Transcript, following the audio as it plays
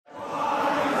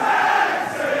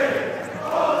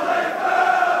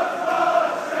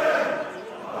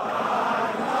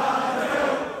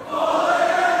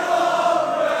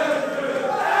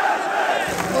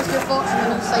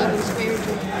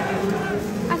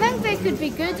could be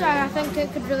good, and I think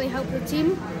it could really help the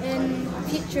team in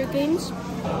future games.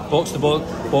 Box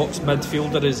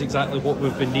midfielder is exactly what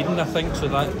we've been needing, I think, so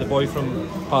that the boy from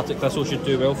Partick Thistle should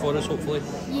do well for us, hopefully.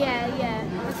 Yeah.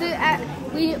 I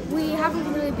think we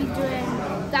haven't really been doing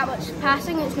that much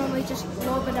passing, it's normally just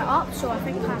lobbing it up, so I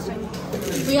think passing.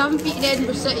 We haven't beaten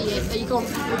Edinburgh City yet, are you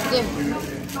confident today?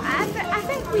 I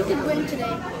think we could win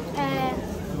today.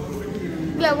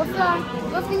 Yeah, with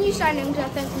the new signings, I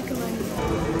think we can win.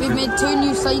 We've made 2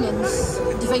 new signings.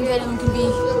 Do you think any of them can be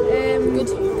good?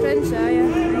 Friends, yeah.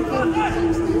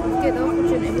 Get the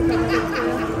opportunity to become a good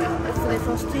player for the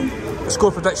first team.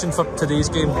 Score prediction for today's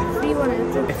game?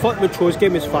 3-1. I thought the Montrose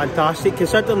game was fantastic.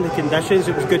 Considering the conditions,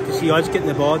 it was good to see us getting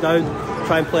the ball down,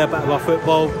 try and play a bit of our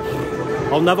football.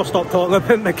 I'll never stop talking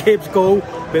about McCabe's goal,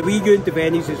 but we used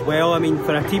Devaney's as well. I mean,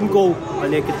 for a team goal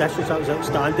and the conditions, that was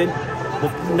outstanding.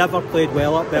 We've never played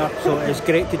well up there, so it's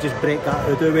great to just break that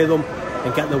hoodoo with them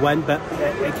and get the win, but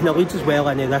it kind of leads us well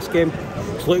into this game.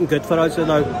 It's looking good for us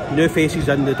now, new faces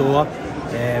in the door.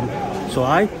 So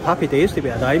happy days to be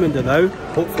a diamond now.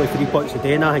 Hopefully 3 points a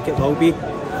day, and I think it will be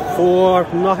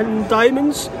 4-0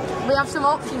 diamonds. We have some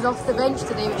options off the bench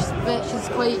today, which is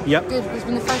quite good. It's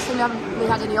been the first time we haven't really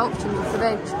had any options off the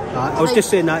bench. I was just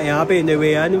saying that to Abby on the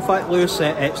way in. In fact, Lewis,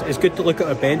 it's good to look at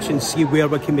our bench and see where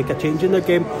we can make a change in the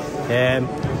game.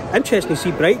 Interesting to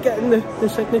see Bright getting the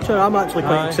signature. I'm actually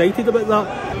quite excited about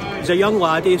that. He's a young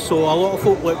laddie, so a lot of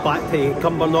folk look back to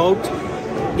Cumbernauld.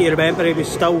 You remember he was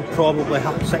still probably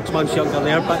 6 months younger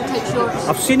there, but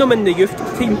I've seen him in the youth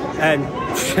team, and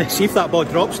see if that ball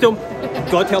drops to him.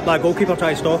 God help that goalkeeper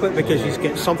try to stop it, because he's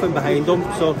got something behind him.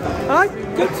 So,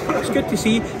 good. It's good to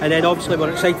see. And then obviously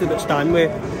we're excited about Stanley.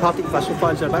 Partick Thistle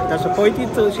fans are a bit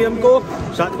disappointed to see him go,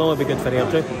 so that can only be good for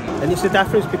Airdrie. And it's the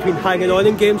difference between hanging on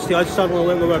in games to us suddenly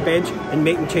looking at our bench and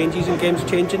making changes in games,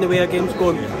 changing the way our game's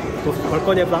going. We're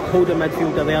going to have that holding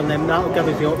midfielder there, and then that'll give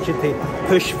us the option to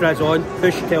push Frizzle on,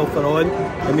 push Telfer on.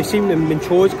 And we've seen when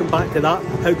Montrose come back to that,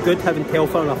 how good having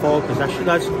Telfer in a forward position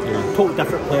is. Total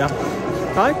different player.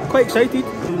 Quite excited.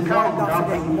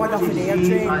 One up in the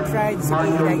Airdrie, friends,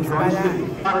 nice by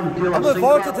that. I'm looking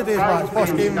forward to today's match.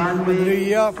 First game in the new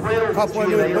year, a couple of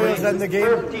new players in the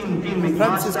game.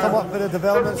 Prince has come up for the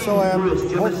development, so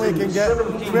hopefully he can get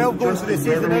 12 goals for the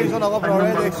season. Now he's on 11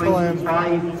 already, so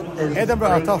Edinburgh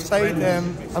are a tough side.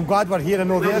 I'm glad we're here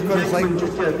in O'Dea, because it's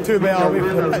like 2 miles away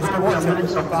from the pitch to watch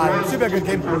it. But it should be a good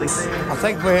game. I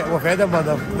think with Edinburgh,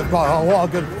 they've got a lot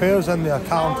of good players in there,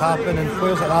 Callum Tappin and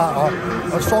players like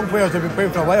that. Are strong players that have been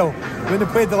playing for a while. When they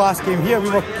played the last game here, it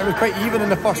was quite even in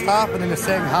the first half, and in the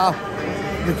second half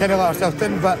we kind of let ourselves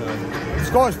in. But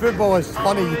Scottish football is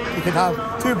funny. You can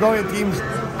have 2 brilliant teams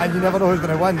and you never know who's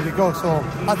going to win. You go. So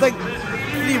I think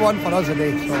 3-1 for us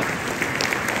today. So.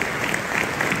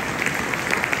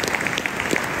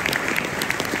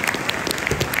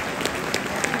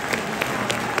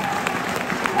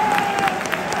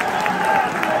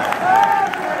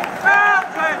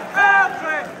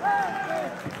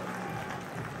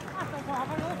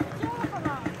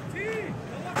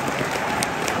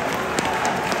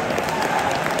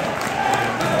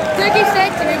 Dougie said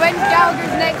to me, when's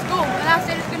Gallagher's next goal? And I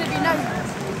said it's going to be now.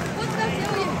 What did I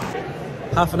tell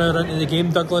you? Half an hour into the game,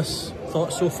 Douglas,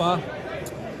 thoughts so far?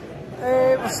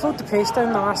 We've slowed the pace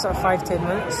down the last 5-10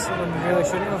 minutes when we really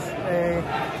shouldn't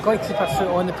have. Got to keep our foot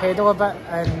on the pedal a bit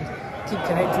and keep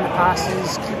connecting the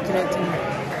passes, keep connecting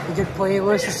the good play.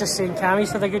 Lewis was just saying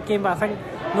Cammy's had a good game, but I think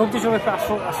nobody's really put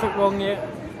a foot wrong yet.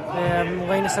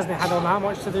 Linus hasn't had all that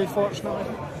much to do, fortunately.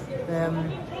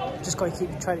 Just got to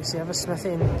keep trying to service Smithy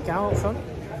and Gal up front.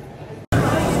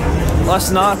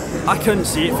 Listen, I couldn't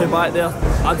see it from back there.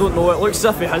 I don't know, it looks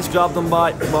as if he has grabbed him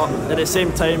back, but at the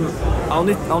same time, I'll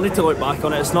need to look back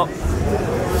on it.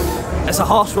 It's a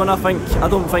harsh one, I think. I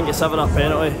don't think it's ever a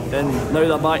penalty, and now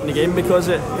they're back in the game because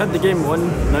it had the game won.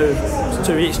 Now it's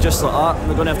 2 weeks just like that.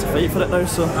 They're going to have to fight for it now.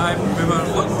 So we were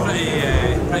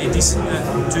looking pretty decent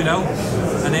at 2-0,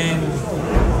 and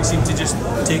then we seemed to just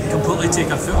completely take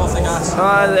our foot off the gas.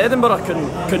 Edinburgh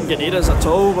couldn't get near us at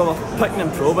all. We were picking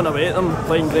and probing away at them,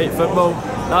 playing great football.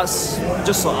 That's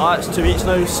just like that. It's 2 weeks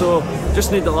now, so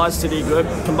just need the lads to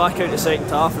regroup, come back out the second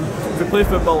half. And if we play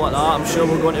football like that, I'm sure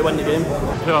we're going to win the game.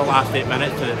 Through our last 8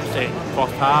 minutes of the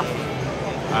first half,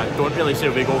 I don't really see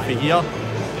where we go from here.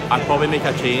 I'd probably make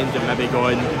a change and maybe go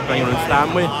and bring on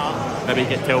Stanley. Maybe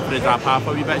get Telfer as that half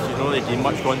a wee bit. She's not really doing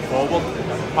much going forward.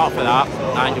 Apart from that,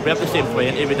 and we have the same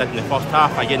 20 we did in the first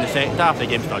half. Again, the second half, the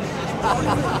game's done.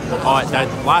 Oh, it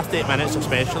did. Last 8 minutes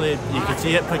especially, you could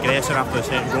see it progressing after the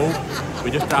second goal.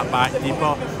 We just got back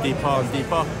deeper, deeper and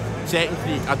deeper. Second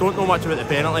free, I don't know much about the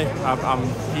penalty. I'm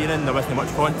hearing there wasn't much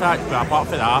contact, but apart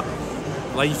from that,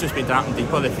 line's just been drafting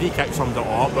deeper. The free kick summed it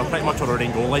all up. We're pretty much on our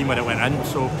own goal line when it went in.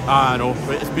 So I know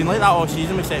it's been like that all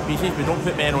season with set pieces. We don't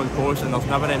put men on post, and there's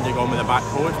never anybody going with the back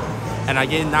post. And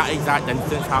again, that exact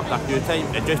instance happened a few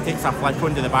times. It just takes a flick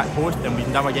onto the back post, and we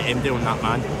never get MD on that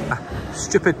man.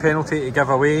 Stupid penalty to give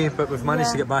away, but we've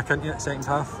managed to get back into it second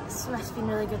half. Smith's been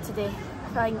really good today.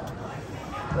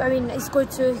 I mean, he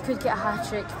scored 2, he could get a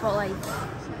hat-trick, but like,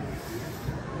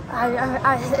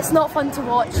 it's not fun to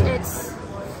watch.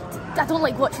 I don't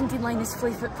like watching Dean Linus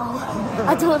play football.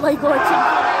 I don't like watching.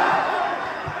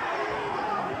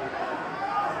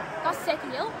 That's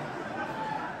second yellow.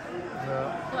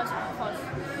 No, it's not.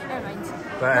 Never mind.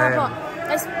 But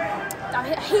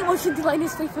I hate watching Dean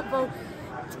Linus play football.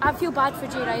 I feel bad for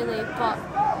Jay Reilly, but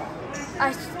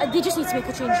they just need to make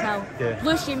a change now. Yeah.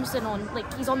 Lewis Jameson on,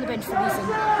 like, he's on the bench for a reason.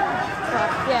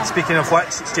 But, yeah. Speaking of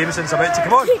which, Jameson's about to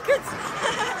come on.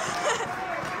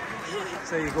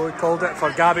 So there you go, he called it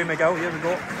for Gabby McGill. Here we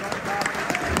go.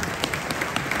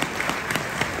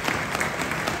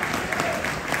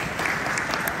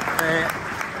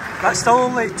 That's still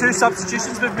only 2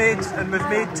 substitutions we've made, and we've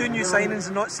made 2 new signings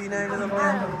and not seen any of them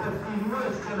yet.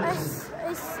 It's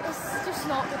just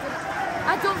not good.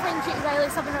 I don't think Jay Reilly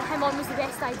subbing him on was the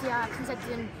best idea,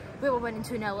 considering we were winning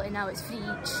 2-0 and now it's 3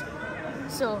 each.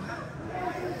 So,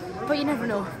 but you never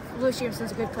know. Lewis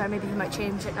Jameson's a good player, maybe he might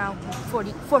change it now.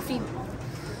 4-3.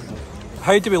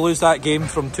 How do we lose that game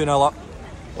from 2-0 up?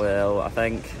 Well, I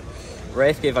think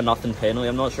ref gave a nothing penalty.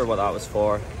 I'm not sure what that was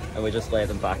for, and we just let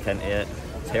them back into it.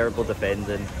 Terrible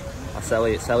defending, a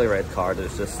silly red card. It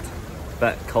was just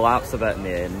collapsed a bit in the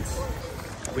end.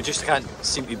 We just can't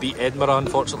seem to beat Edinburgh,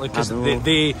 unfortunately, because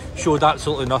they showed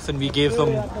absolutely nothing. We gave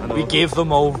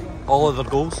them all of their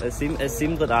goals. It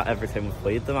seemed like that every time we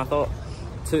played them. I thought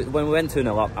when we went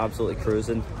 2-0 up, absolutely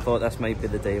cruising. Thought this might be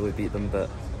the day we beat them, but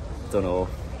don't know.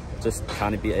 Just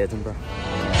can't beat Edinburgh.